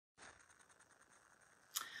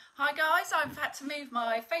Hi guys, I've had to move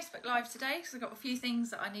my Facebook Live today because I've got a few things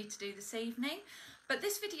that I need to do this evening. But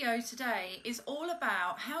this video today is all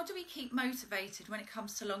about how do we keep motivated when it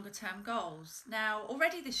comes to longer term goals. Now,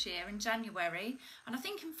 already this year in January, and I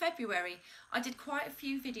think in February, I did quite a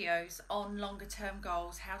few videos on longer term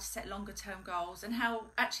goals, how to set longer term goals and how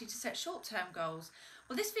actually to set short term goals.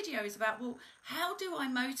 Well, this video is about, well, how do I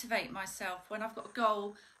motivate myself when I've got a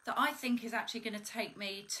goal that I think is actually going to take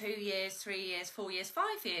me 2 years, 3 years, 4 years, 5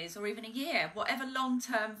 years, or even a year, whatever long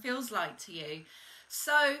term feels like to you.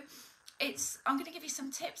 So I'm going to give you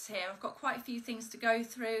some tips here. I've got quite a few things to go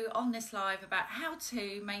through on this live about how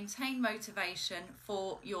to maintain motivation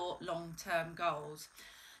for your long term goals.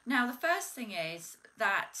 Now, the first thing is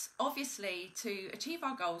that obviously to achieve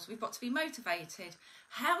our goals, we've got to be motivated.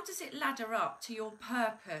 How does it ladder up to your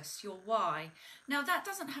purpose, your why? Now, that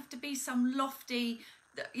doesn't have to be some lofty,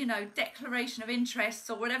 declaration of interests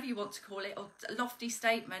or whatever you want to call it, or lofty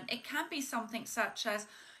statement. It can be something such as,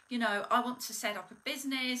 I want to set up a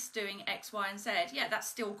business doing X, Y, and Z. Yeah, that's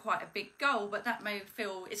still quite a big goal, but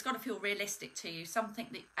it's got to feel realistic to you, something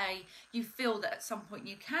that you feel that at some point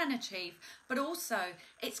you can achieve, but also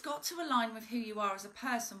it's got to align with who you are as a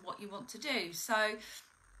person, what you want to do. So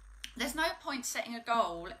there's no point setting a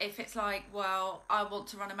goal if it's like, well, I want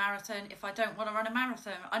to run a marathon if I don't want to run a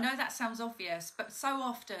marathon. I know that sounds obvious, but so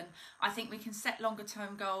often I think we can set longer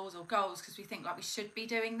term goals because we think like we should be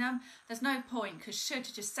doing them. There's no point, because should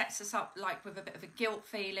just sets us up like with a bit of a guilt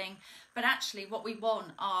feeling. But actually what we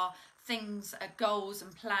want are things, goals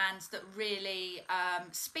and plans that really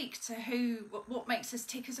speak to what makes us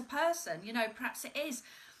tick as a person. Perhaps it is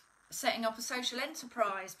setting up a social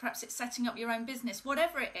enterprise, perhaps it's setting up your own business,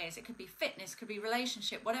 whatever it is. It could be fitness, could be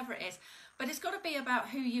relationship, whatever it is, but it's got to be about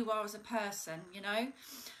who you are as a person.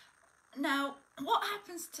 Now, what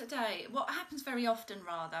happens very often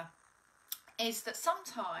rather, is that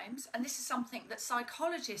sometimes, and this is something that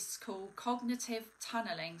psychologists call cognitive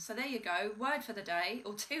tunneling. So there you go, word for the day,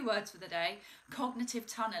 or 2 words for the day, cognitive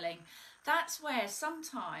tunneling. That's where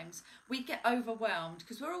sometimes we get overwhelmed,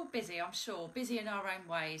 because we're all busy, I'm sure, busy in our own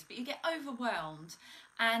ways, but you get overwhelmed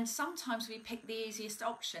and sometimes we pick the easiest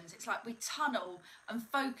options. It's like we tunnel and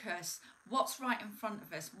focus what's right in front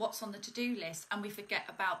of us, what's on the to-do list, and we forget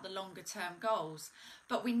about the longer term goals.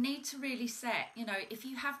 But we need to really set, if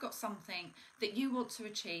you have got something that you want to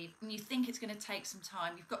achieve and you think it's going to take some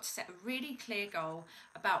time, you've got to set a really clear goal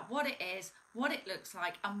about what it is, what it looks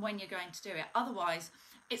like, and when you're going to do it. Otherwise,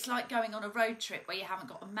 it's like going on a road trip where you haven't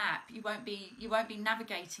got a map. You won't be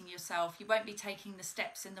navigating yourself. You won't be taking the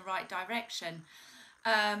steps in the right direction.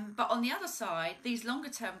 But on the other side, these longer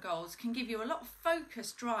term goals can give you a lot of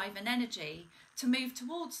focus, drive and energy to move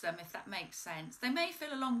towards them, if that makes sense. They may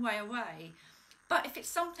feel a long way away, but if it's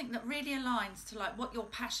something that really aligns to like what you're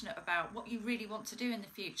passionate about, what you really want to do in the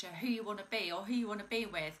future, who you want to be or who you want to be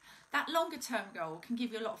with, that longer term goal can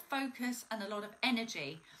give you a lot of focus and a lot of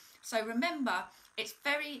energy. So remember, it's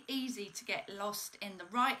very easy to get lost in the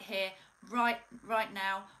right here, right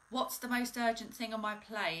now. What's the most urgent thing on my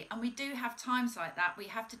plate? And we do have times like that. We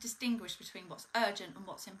have to distinguish between what's urgent and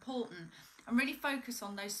what's important, and really focus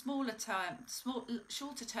on those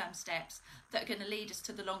shorter term steps that are going to lead us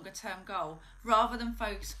to the longer term goal, rather than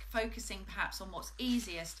focusing perhaps on what's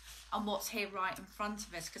easiest and what's here right in front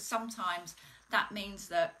of us, because sometimes that means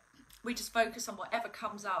that we just focus on whatever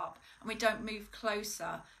comes up and we don't move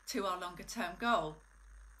closer to our longer term goal.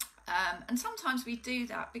 And sometimes we do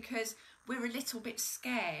that because we're a little bit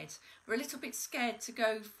scared. We're a little bit scared to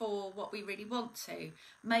go for what we really want to.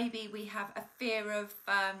 Maybe we have a fear of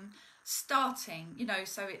starting,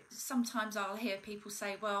 so sometimes I'll hear people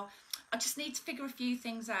say, well, I just need to figure a few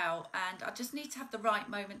things out and I just need to have the right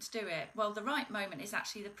moment to do it. Well, the right moment is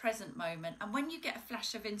actually the present moment. And when you get a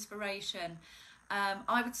flash of inspiration,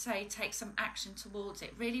 I would say take some action towards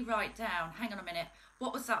it. Really write down, hang on a minute,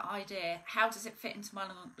 what was that idea? How does it fit into my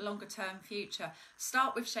longer term future?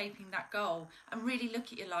 Start with shaping that goal and really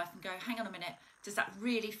look at your life and go, hang on a minute, does that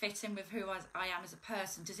really fit in with who I am as a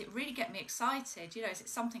person? Does it really get me excited? Is it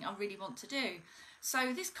something I really want to do?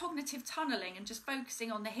 So this cognitive tunneling and just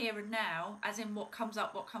focusing on the here and now, as in what comes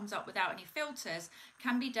up without any filters,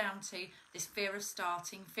 can be down to this fear of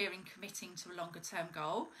starting, fear in committing to a longer term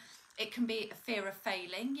goal. It can be a fear of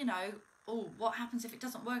failing, oh, what happens if it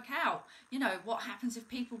doesn't work out? What happens if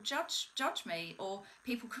people judge me or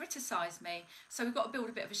people criticise me? So we've got to build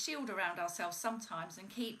a bit of a shield around ourselves sometimes and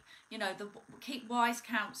keep wise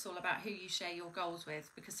counsel about who you share your goals with,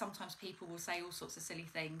 because sometimes people will say all sorts of silly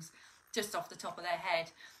things just off the top of their head.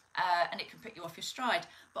 And it can put you off your stride.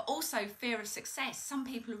 But also fear of success. Some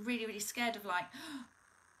people are really, really scared of like,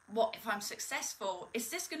 what if I'm successful? Is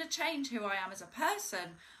this going to change who I am as a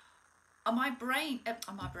person? Are my friends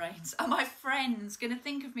going to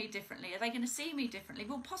think of me differently? Are they going to see me differently?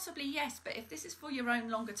 Well, possibly yes, but if this is for your own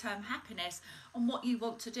longer term happiness and what you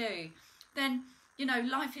want to do, then you know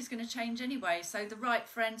life is going to change anyway. So the right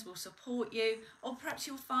friends will support you, or perhaps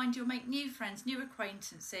you'll find you'll make new friends, new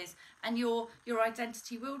acquaintances, and your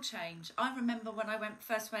identity will change. I remember when I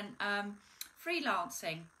first went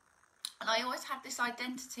freelancing, and I always had this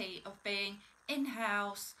identity of being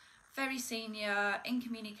in-house, very senior in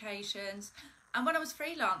communications. And when I was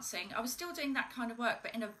freelancing, I was still doing that kind of work,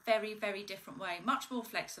 but in a very, very different way, much more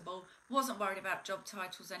flexible. Wasn't worried about job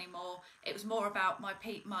titles anymore. It was more about my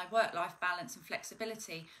work-life balance and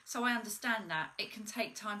flexibility. So I understand that it can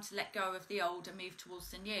take time to let go of the old and move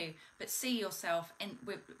towards the new, but see yourself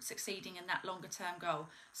with succeeding in that longer-term goal.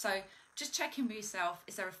 So just check in with yourself.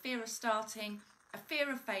 Is there a fear of starting, a fear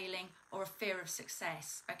of failing, or a fear of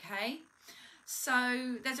success? Okay.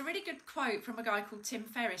 So there's a really good quote from a guy called Tim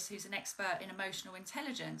Ferriss, who's an expert in emotional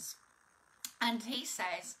intelligence. And he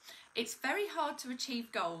says, it's very hard to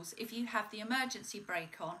achieve goals if you have the emergency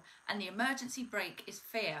brake on, and the emergency brake is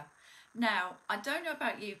fear. Now, I don't know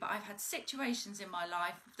about you, but I've had situations in my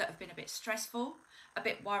life that have been a bit stressful, a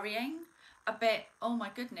bit worrying, a bit, oh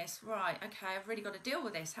my goodness, right, okay, I've really got to deal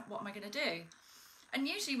with this. What am I going to do? And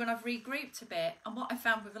usually when I've regrouped a bit, and what I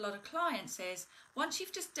found with a lot of clients is, once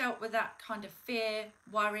you've just dealt with that kind of fear,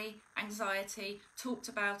 worry, anxiety, talked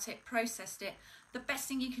about it, processed it, the best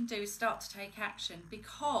thing you can do is start to take action,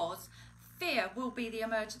 because fear will be the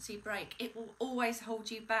emergency brake. It will always hold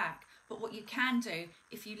you back. But what you can do,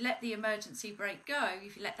 if you let the emergency brake go,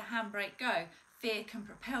 if you let the handbrake go, fear can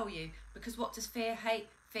propel you. Because what does fear hate?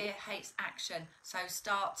 Fear hates action. So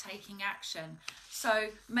start taking action.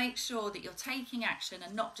 So make sure that you're taking action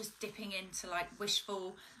and not just dipping into like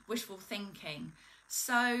wishful thinking.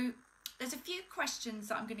 So there's a few questions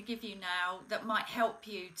that I'm going to give you now that might help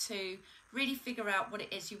you to really figure out what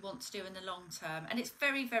it is you want to do in the long term. And it's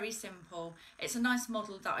very, very simple. It's a nice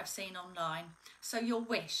model that I've seen online. So your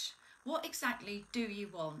wish. What exactly do you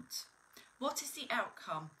want? What is the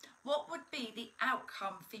outcome? What would be the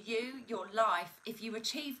outcome for you, your life, if you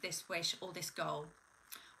achieve this wish or this goal?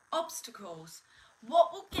 Obstacles.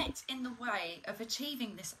 What will get in the way of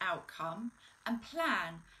achieving this outcome? And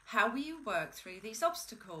plan, how will you work through these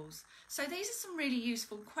obstacles? So these are some really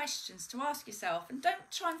useful questions to ask yourself, and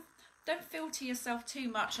don't filter yourself too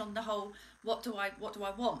much on the whole, what do I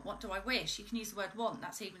want? What do I wish? You can use the word want,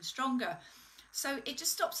 that's even stronger. So it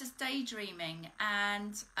just stops us daydreaming.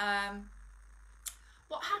 And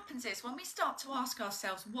what happens is when we start to ask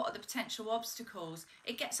ourselves what are the potential obstacles,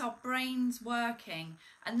 it gets our brains working,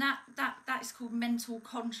 and that is called mental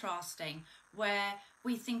contrasting, where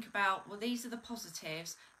we think about, well, these are the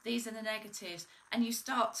positives, these are the negatives, and you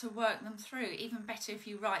start to work them through. Even better if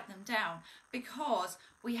you write them down, because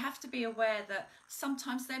we have to be aware that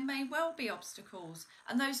sometimes there may well be obstacles,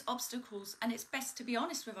 and those obstacles, and it's best to be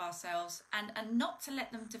honest with ourselves and not to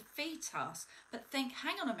let them defeat us, but think,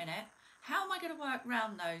 hang on a minute, how am I going to work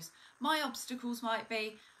around those? My obstacles might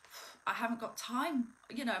be, I haven't got time,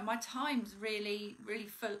 you know, my time's really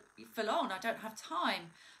full on, I don't have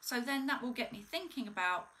time. So then that will get me thinking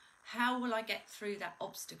about, how will I get through that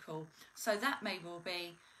obstacle? So that may well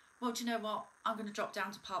be, well, do you know what? I'm going to drop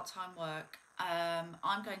down to part-time work.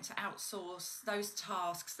 I'm going to outsource those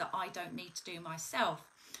tasks that I don't need to do myself.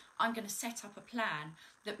 I'm going to set up a plan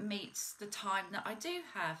that meets the time that I do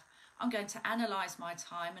have. I'm going to analyse my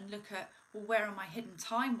time and look at, well, where are my hidden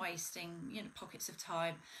time wasting, you know, pockets of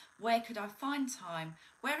time? Where could I find time?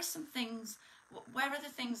 Where are some things, where are the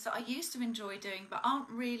things that I used to enjoy doing but aren't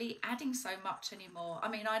really adding so much anymore? I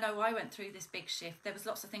mean, I know I went through this big shift. There was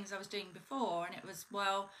lots of things I was doing before, and it was,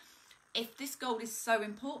 well, if this goal is so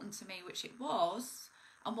important to me, which it was,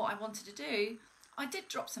 and what I wanted to do, I did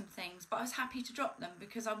drop some things, but I was happy to drop them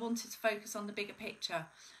because I wanted to focus on the bigger picture.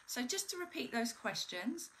 So just to repeat those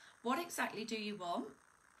questions, what exactly do you want?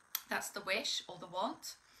 That's the wish or the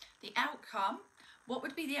want. The outcome, what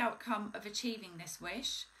would be the outcome of achieving this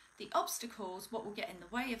wish? The obstacles, what will get in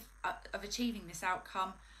the way of achieving this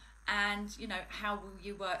outcome? And, you know, how will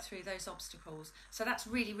you work through those obstacles? So that's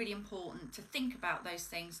really, really important to think about those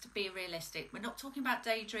things, to be realistic. We're not talking about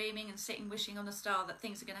daydreaming and sitting wishing on a star that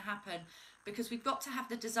things are going to happen, because we've got to have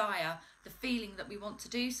the desire, the feeling that we want to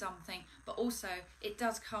do something, but also it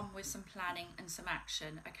does come with some planning and some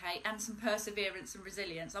action, okay, and some perseverance and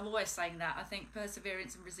resilience. I'm always saying that. I think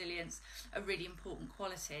perseverance and resilience are really important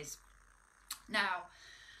qualities. Now,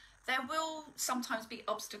 there will sometimes be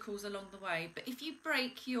obstacles along the way, but if you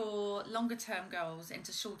break your longer term goals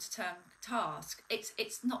into shorter term tasks,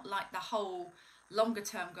 it's not like the whole longer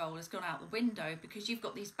term goal has gone out the window because you've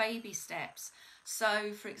got these baby steps.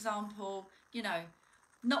 So for example, you know,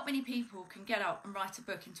 not many people can get up and write a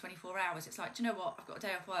book in 24 hours. It's like, do you know what? I've got a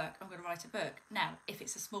day off work. I'm going to write a book. Now, if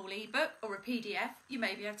it's a small ebook or a PDF, you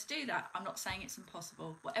may be able to do that. I'm not saying it's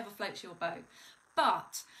impossible, whatever floats your boat.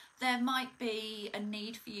 But there might be a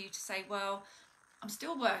need for you to say, well, I'm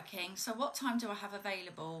still working, so what time do I have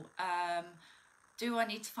available? Do I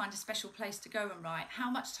need to find a special place to go and write?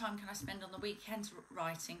 How much time can I spend on the weekends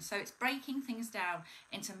writing? So it's breaking things down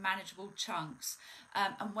into manageable chunks.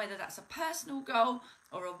 And whether that's a personal goal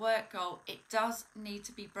or a work goal, it does need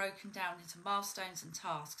to be broken down into milestones and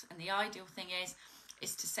tasks. And the ideal thing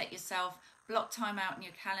is to set yourself block time out in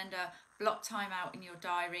your calendar, block time out in your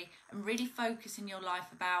diary, and really focus in your life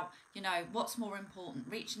about, you know, what's more important,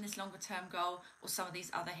 reaching this longer term goal or some of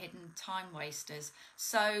these other hidden time wasters.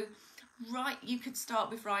 So you could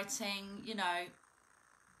start with writing, you know,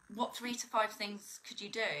 what 3 to 5 things could you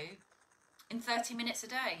do in 30 minutes a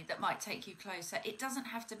day that might take you closer. It doesn't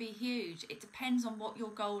have to be huge. It depends on what your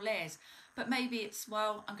goal is. But maybe it's,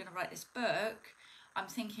 well, I'm going to write this book. I'm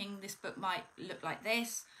thinking this book might look like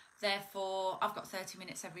this. Therefore, I've got 30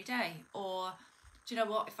 minutes every day. Or, do you know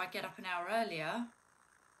what? If I get up an hour earlier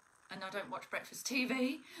and I don't watch breakfast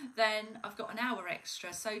TV, then I've got an hour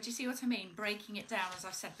extra. So do you see what I mean? Breaking it down, as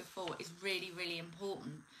I've said before, is really, really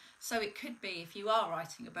important. So it could be, if you are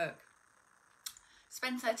writing a book,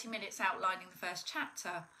 spend 30 minutes outlining the first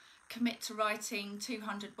chapter, commit to writing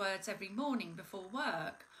 200 words every morning before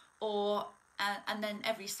work, or and then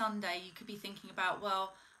every Sunday you could be thinking about,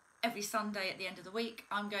 well, every Sunday at the end of the week,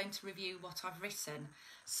 I'm going to review what I've written.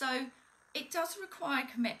 So it does require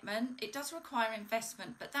commitment, it does require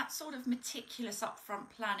investment, but that sort of meticulous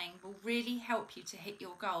upfront planning will really help you to hit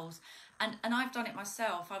your goals. And I've done it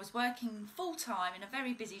myself. I was working full-time in a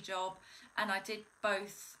very busy job, and I did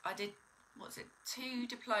both. I did, 2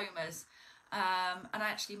 diplomas, and I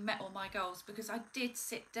actually met all my goals because I did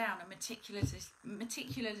sit down and meticulous,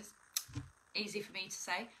 easy for me to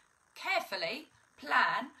say, carefully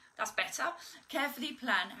plan, that's better, carefully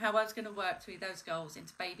plan how I was going to work through those goals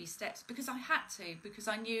into baby steps, because I had to, because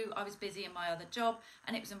I knew I was busy in my other job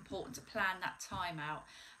and it was important to plan that time out.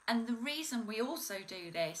 And the reason we also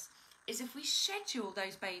do this is if we schedule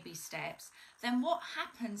those baby steps, then what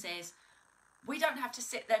happens is we don't have to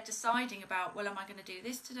sit there deciding about, well, am I going to do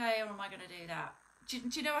this today or am I going to do that? Do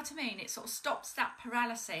you know what I mean? It sort of stops that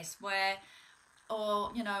paralysis where,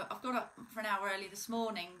 or, you know, I've got up for an hour early this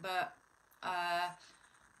morning, but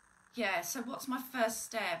yeah, so what's my first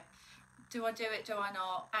step? Do I do it? Do I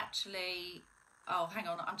not? Actually, oh, hang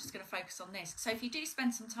on, I'm just going to focus on this. So if you do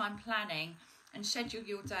spend some time planning and schedule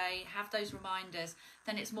your day, have those reminders,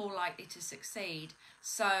 then it's more likely to succeed.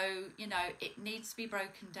 So, you know, it needs to be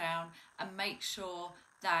broken down, and make sure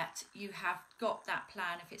that you have got that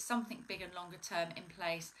plan. If it's something big and longer term in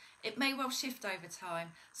place, it may well shift over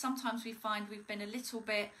time. Sometimes we find we've been a little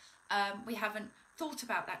bit, we haven't thought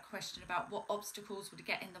about that question about what obstacles would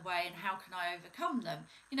get in the way and how can I overcome them.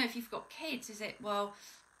 You know, if you've got kids, is it, well,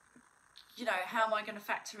 you know, how am I going to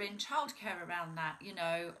factor in childcare around that, you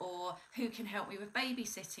know, or who can help me with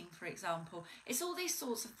babysitting, for example. It's all these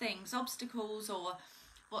sorts of things, obstacles, or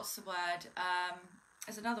what's the word,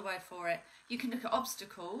 there's another word for it. You can look at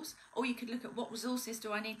obstacles, or you could look at what resources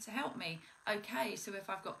do I need to help me. Okay, so if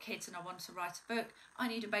I've got kids and I want to write a book, I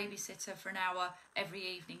need a babysitter for an hour every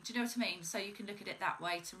evening. Do you know what I mean? So you can look at it that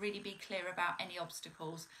way to really be clear about any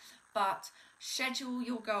obstacles. But schedule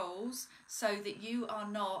your goals so that you are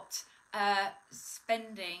not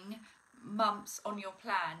spending months on your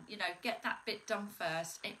plan. You know, get that bit done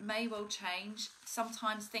first. It may well change.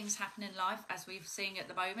 Sometimes things happen in life, as we've seen at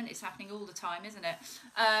the moment. It's happening all the time, isn't it?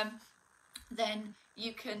 Then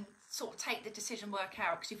you can sort of take the decision work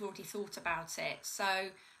out because you've already thought about it. So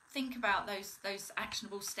think about those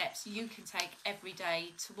actionable steps you can take every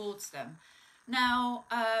day towards them. Now,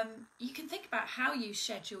 you can think about how you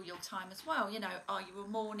schedule your time as well. You know, are you a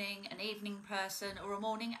morning, an evening person, or a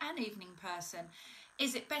morning and evening person?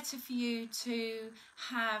 Is it better for you to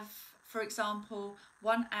have, for example,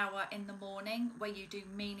 1 hour in the morning where you do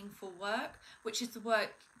meaningful work, which is the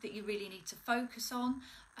work that you really need to focus on?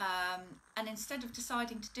 And instead of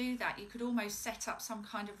deciding to do that, you could almost set up some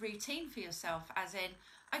kind of routine for yourself, as in,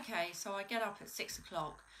 okay, so I get up at 6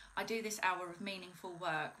 o'clock. I do this hour of meaningful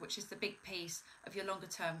work, which is the big piece of your longer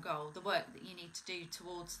term goal, the work that you need to do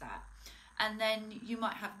towards that. And then you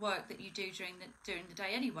might have work that you do during the day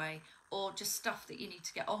anyway, or just stuff that you need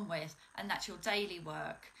to get on with, and that's your daily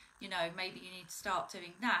work. You know, maybe you need to start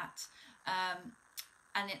doing that.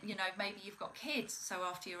 And it, you know, maybe you've got kids, so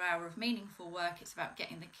after your hour of meaningful work, it's about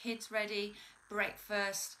getting the kids ready,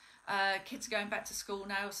 breakfast, Kids are going back to school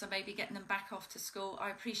now, so maybe getting them back off to school. I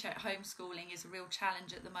appreciate homeschooling is a real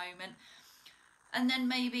challenge at the moment. And then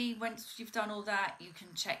maybe once you've done all that, you can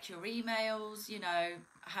check your emails, you know,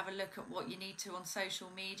 have a look at what you need to on social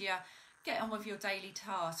media, get on with your daily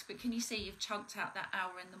task. But can you see you've chunked out that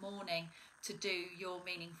hour in the morning to do your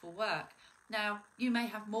meaningful work? Now, you may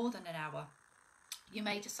have more than an hour. You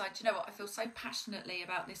may decide, you know what, I feel so passionately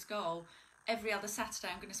about this goal, every other Saturday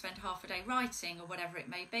I'm going to spend half a day writing or whatever it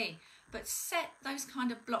may be. But set those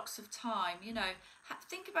kind of blocks of time, you know,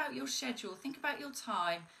 think about your schedule, think about your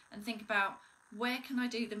time, and think about, where can I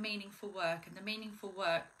do the meaningful work? And the meaningful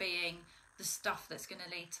work being the stuff that's going to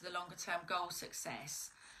lead to the longer term goal success.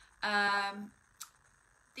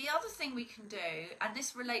 The other thing we can do, and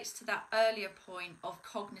this relates to that earlier point of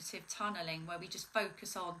cognitive tunneling, where we just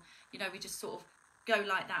focus on, you know, we just sort of go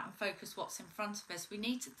like that and focus what's in front of us. We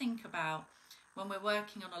need to think about, when we're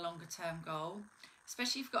working on a longer term goal,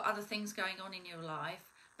 especially if you've got other things going on in your life,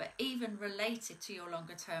 but even related to your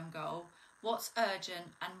longer term goal, what's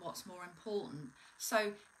urgent and what's more important.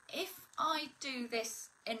 So if I do this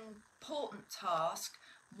important task,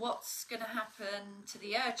 what's going to happen to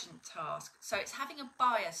the urgent task? So it's having a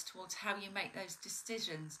bias towards how you make those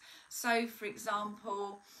decisions. So for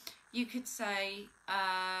example, you could say,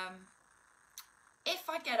 if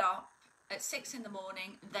I get up at 6 in the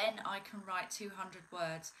morning, then I can write 200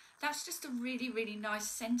 words. That's just a really, really nice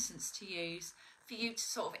sentence to use for you to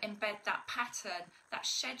sort of embed that pattern, that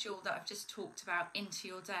schedule that I've just talked about into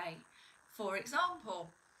your day. For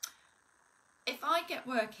example, if I get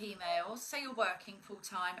work emails, say you're working full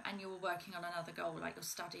time and you're working on another goal, like you're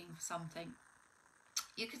studying for something,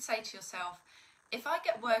 you could say to yourself, if I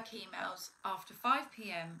get work emails after 5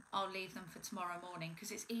 p.m, I'll leave them for tomorrow morning,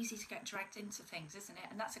 because it's easy to get dragged into things, isn't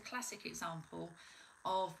it? And that's a classic example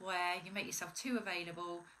of where you make yourself too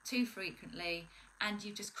available too frequently, and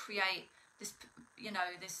you just create this, you know,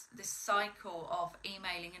 this cycle of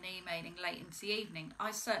emailing late into the evening.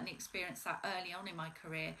 I certainly experienced that early on in my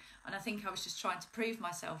career, and I think I was just trying to prove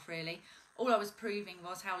myself, really. All I was proving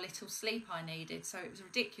was how little sleep I needed, so it was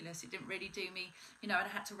ridiculous. It didn't really do me, you know, and I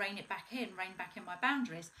had to rein back in my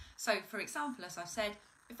boundaries. So for example, as I've said,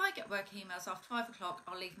 if I get work emails after 5 o'clock,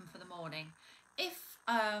 I'll leave them for the morning. If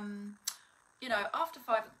you know, after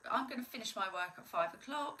 5, I'm going to finish my work at 5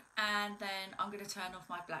 o'clock, and then I'm going to turn off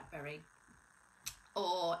my BlackBerry.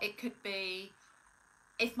 Or it could be,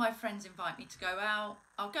 if my friends invite me to go out,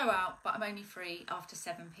 I'll go out, but I'm only free after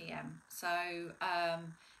 7 p.m. So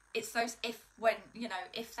it's those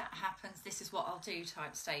if that happens, this is what I'll do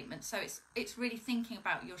type statements. So it's really thinking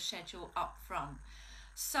about your schedule up front.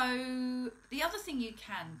 So the other thing you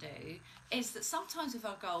can do is that sometimes with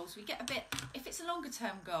our goals, we get a bit, if it's a longer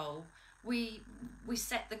term goal, we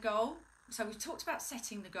set the goal. So we've talked about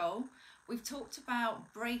setting the goal, we've talked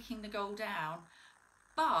about breaking the goal down,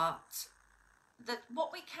 but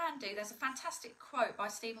what we can do, there's a fantastic quote by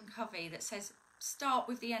Stephen Covey that says, start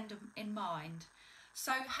with the end in mind.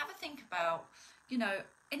 So have a think about, you know,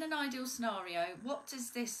 in an ideal scenario, what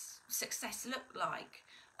does this success look like?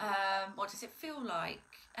 What does it feel like?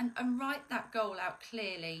 And write that goal out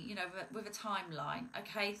clearly, you know, with a timeline.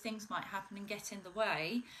 Okay, things might happen and get in the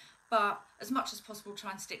way, but as much as possible,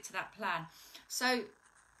 try and stick to that plan. So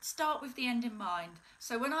start with the end in mind.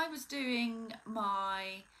 So when I was doing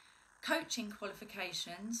my coaching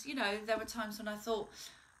qualifications, you know, there were times when I thought,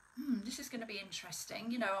 this is going to be interesting.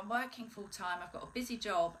 You know, I'm working full time, I've got a busy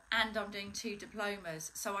job, and I'm doing 2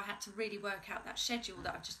 diplomas. So I had to really work out that schedule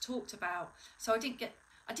that I've just talked about. So I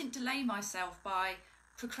didn't delay myself by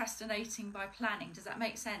procrastinating, by planning. Does that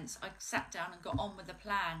make sense? I sat down and got on with the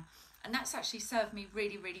plan. And that's actually served me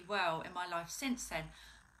really, really well in my life since then.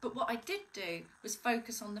 But what I did do was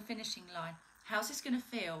focus on the finishing line. How's this going to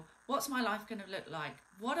feel? What's my life going to look like?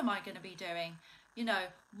 What am I going to be doing? You know,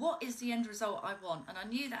 what is the end result I want? And I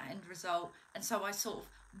knew that end result. And so I sort of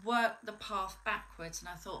worked the path backwards, and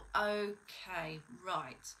I thought, okay,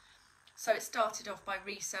 right. So it started off by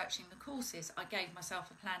researching the courses. I gave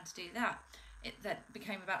myself a plan to do that. It then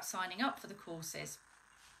became about signing up for the courses.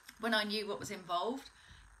 When I knew what was involved,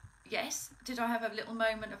 yes. Did I have a little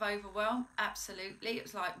moment of overwhelm? Absolutely. It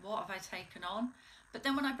was like, what have I taken on? But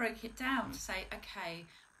then when I broke it down to say, okay,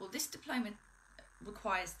 well, this diploma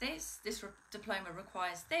requires this diploma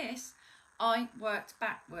requires this, I worked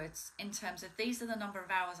backwards in terms of, these are the number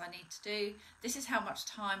of hours I need to do. This is how much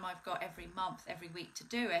time I've got every month, every week to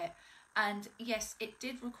do it. And yes, it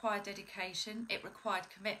did require dedication, it required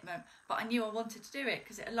commitment, but I knew I wanted to do it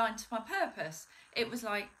because it aligned to my purpose. It was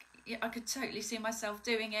like, I could totally see myself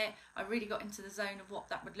doing it. I really got into the zone of what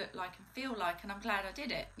that would look like and feel like, and I'm glad I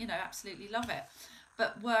did it. You know, absolutely love it.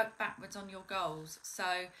 But work backwards on your goals. So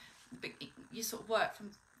you sort of work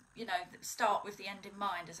from, you know, start with the end in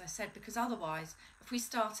mind, as I said, because otherwise, if we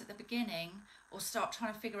start at the beginning or start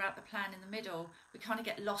trying to figure out the plan in the middle, we kind of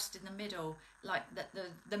get lost in the middle, like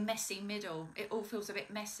the messy middle. It all feels a bit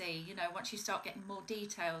messy, you know, once you start getting more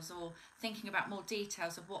details or thinking about more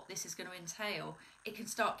details of what this is going to entail, it can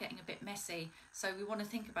start getting a bit messy. So we want to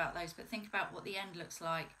think about those, but think about what the end looks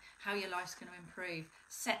like, how your life's going to improve,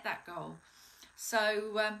 set that goal.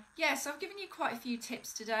 So yeah, so I've given you quite a few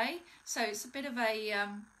tips today. So it's a bit of a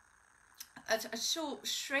short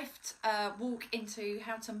shrift walk into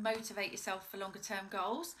how to motivate yourself for longer term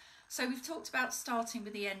goals. So we've talked about starting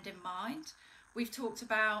with the end in mind. We've talked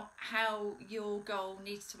about how your goal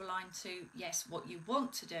needs to align to, yes, what you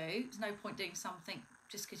want to do. There's no point doing something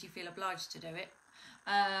just because you feel obliged to do it.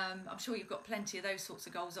 I'm sure you've got plenty of those sorts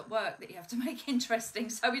of goals at work that you have to make interesting,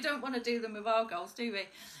 so we don't want to do them with our goals, do we?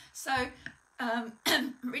 So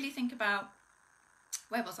really think about,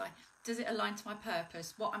 where was I? Does it align to my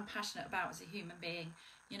purpose, what I'm passionate about as a human being?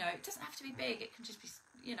 You know, it doesn't have to be big, it can just be,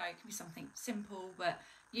 you know, it can be something simple, but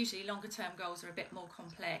usually longer term goals are a bit more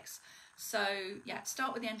complex. So yeah,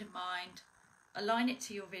 start with the end in mind, align it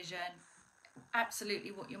to your vision,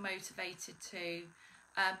 absolutely what you're motivated to,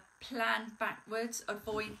 plan backwards,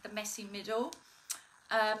 avoid the messy middle.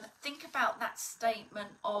 Think about that statement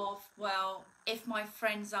of, well, if my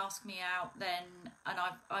friends ask me out, then, and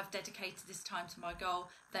I've dedicated this time to my goal,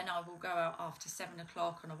 then I will go out after 7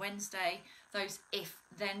 o'clock on a Wednesday. Those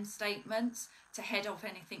if-then statements to head off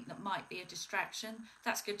anything that might be a distraction.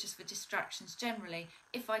 That's good just for distractions generally.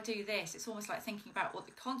 If I do this, it's almost like thinking about what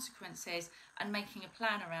the consequence is and making a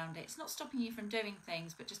plan around it. It's not stopping you from doing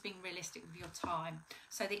things, but just being realistic with your time.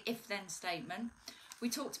 So the if-then statement. We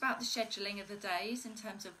talked about the scheduling of the days in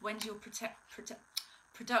terms of when's your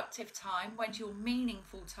productive time, when's your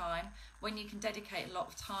meaningful time, when you can dedicate a lot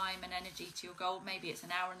of time and energy to your goal. Maybe it's an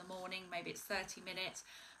hour in the morning, maybe it's 30 minutes.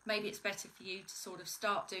 Maybe it's better for you to sort of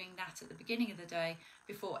start doing that at the beginning of the day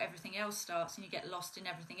before everything else starts and you get lost in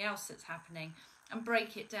everything else that's happening, and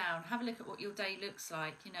break it down. Have a look at what your day looks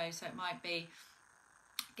like, you know, so it might be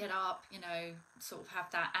get up, you know, sort of have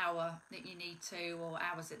that hour that you need to, or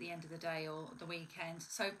hours at the end of the day or the weekend.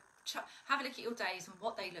 So have a look at your days and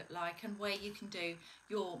what they look like and where you can do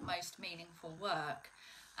your most meaningful work.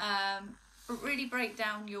 Really break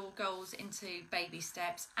down your goals into baby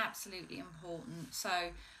steps, absolutely important. So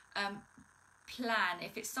plan,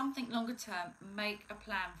 if it's something longer term, make a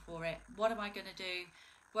plan for it. What am I going to do?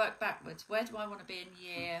 Work backwards. Where do I want to be in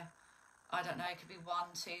year, I don't know, it could be 1,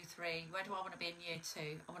 2, 3. Where do I want to be in year 2?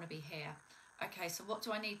 I want to be here. Okay, so what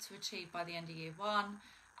do I need to achieve by the end of year 1?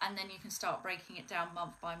 And then you can start breaking it down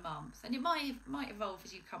month by month. And it might evolve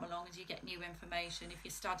as you come along, as you get new information. If you're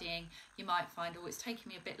studying, you might find, oh, it's taking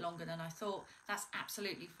me a bit longer than I thought. That's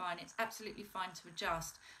absolutely fine. It's absolutely fine to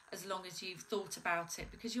adjust as long as you've thought about it,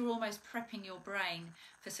 because you're almost prepping your brain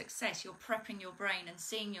for success. You're prepping your brain and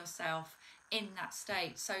seeing yourself in that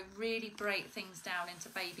state. So really break things down into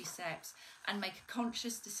baby steps and make a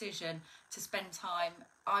conscious decision to spend time,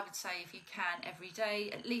 I would say, if you can, every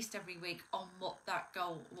day, at least every week, on what that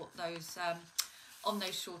goal, what those on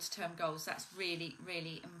those shorter term goals. That's really,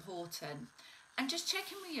 really important. And just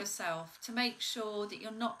check in with yourself to make sure that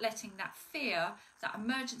you're not letting that fear, that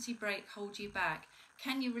emergency brake, hold you back.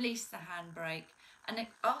 Can you release the handbrake? And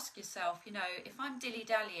ask yourself, you know, if I'm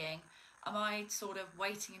dilly-dallying, am I sort of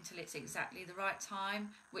waiting until it's exactly the right time,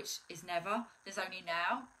 which is never, there's only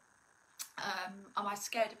now? Am I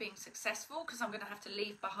scared of being successful because I'm going to have to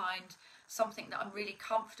leave behind something that I'm really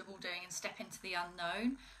comfortable doing and step into the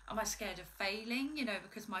unknown? Am I scared of failing, you know,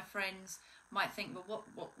 because my friends might think, well,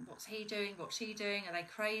 what's he doing, what's she doing, are they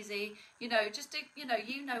crazy? You know, just do, you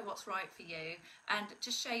know what's right for you, and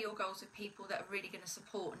just share your goals with people that are really going to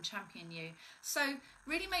support and champion you. So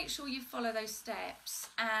really make sure you follow those steps,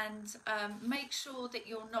 and make sure that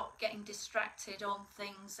you're not getting distracted on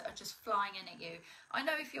things that are just flying in at you. I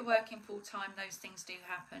know if you're working full-time, those things do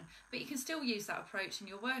happen, but you can still use that approach in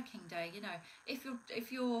your working day. You know,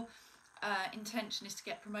 if your intention is to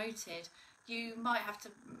get promoted, you might have to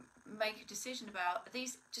make a decision about, are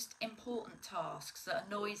these just important tasks that are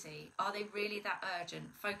noisy? Are they really that urgent?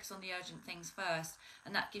 Focus on the urgent things first,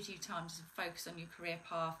 and that gives you time to focus on your career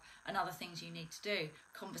path and other things you need to do.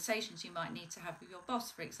 Conversations you might need to have with your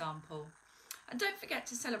boss, for example. And don't forget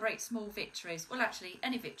to celebrate small victories. Well, actually,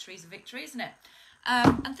 any victory is a victory, isn't it?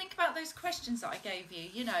 And think about those questions that I gave you.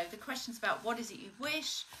 You know, the questions about what is it you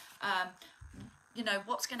wish, you know,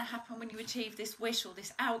 what's going to happen when you achieve this wish or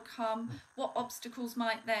this outcome, what obstacles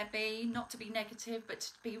might there be, not to be negative but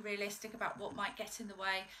to be realistic about what might get in the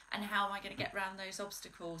way and how am I going to get around those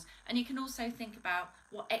obstacles. And you can also think about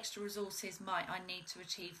what extra resources might I need to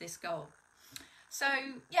achieve this goal. So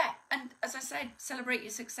yeah, and as I said, celebrate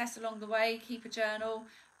your success along the way, keep a journal.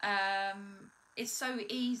 It's so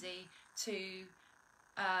easy to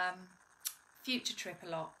future trip a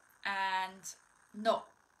lot and not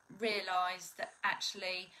realise that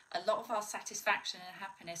actually a lot of our satisfaction and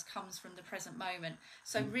happiness comes from the present moment.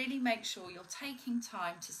 So really make sure you're taking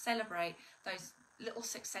time to celebrate those little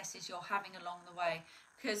successes you're having along the way,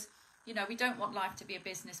 because you know, we don't want life to be a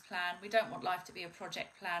business plan, we don't want life to be a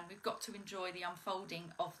project plan. We've got to enjoy the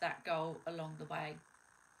unfolding of that goal along the way.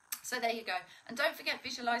 So there you go. And don't forget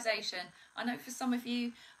visualization. I know for some of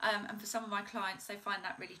you and for some of my clients, they find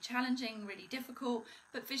that really challenging, really difficult,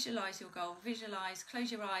 but visualize your goal, visualize,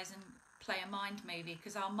 close your eyes and play a mind movie,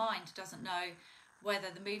 because our mind doesn't know whether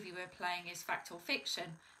the movie we're playing is fact or fiction.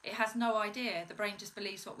 It has no idea. The brain just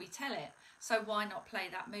believes what we tell it. So why not play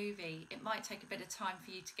that movie? It might take a bit of time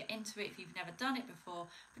for you to get into it if you've never done it before,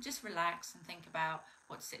 but just relax and think about,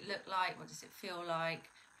 what does it look like? What does it feel like?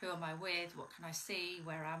 Who am I with? What can I see?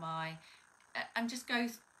 Where am I? And just do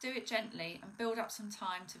it gently and build up some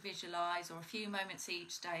time to visualize, or a few moments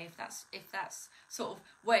each day if that's sort of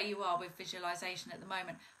where you are with visualization at the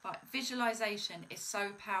moment. But visualization is so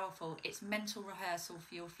powerful. It's mental rehearsal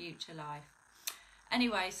for your future life.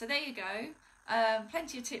 Anyway, so there you go.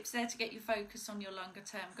 Plenty of tips there to get you focused on your longer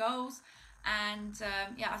term goals. And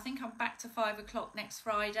yeah, I think I'm back to 5 o'clock next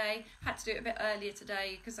Friday. Had to do it a bit earlier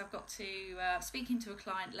today because I've got to speaking to a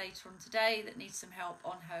client later on today that needs some help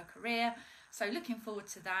on her career. So looking forward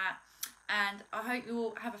to that, and I hope you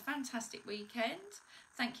all have a fantastic weekend.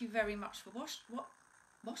 Thank you very much for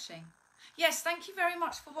washing. Yes, thank you very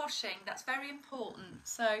much for washing. That's very important.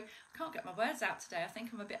 So I can't get my words out today. I think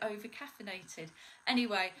I'm a bit over caffeinated.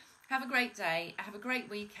 Anyway, have a great day, have a great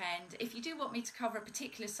weekend. If you do want me to cover a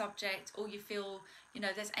particular subject, or you feel, you know,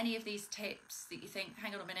 there's any of these tips that you think,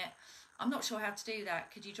 hang on a minute, I'm not sure how to do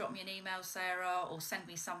that, could you drop me an email, Sarah, or send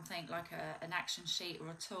me something like an action sheet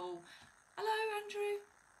or a tool? Hello, Andrew.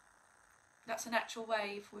 That's an actual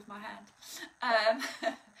wave with my hand.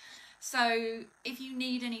 So if you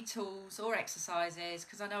need any tools or exercises,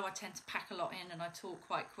 because I know I tend to pack a lot in and I talk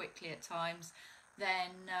quite quickly at times, then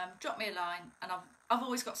drop me a line, and I've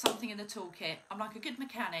always got something in the toolkit. I'm like a good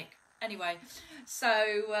mechanic. Anyway,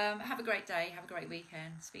 so have a great day, have a great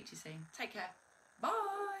weekend. Speak to you soon. Take care. Bye.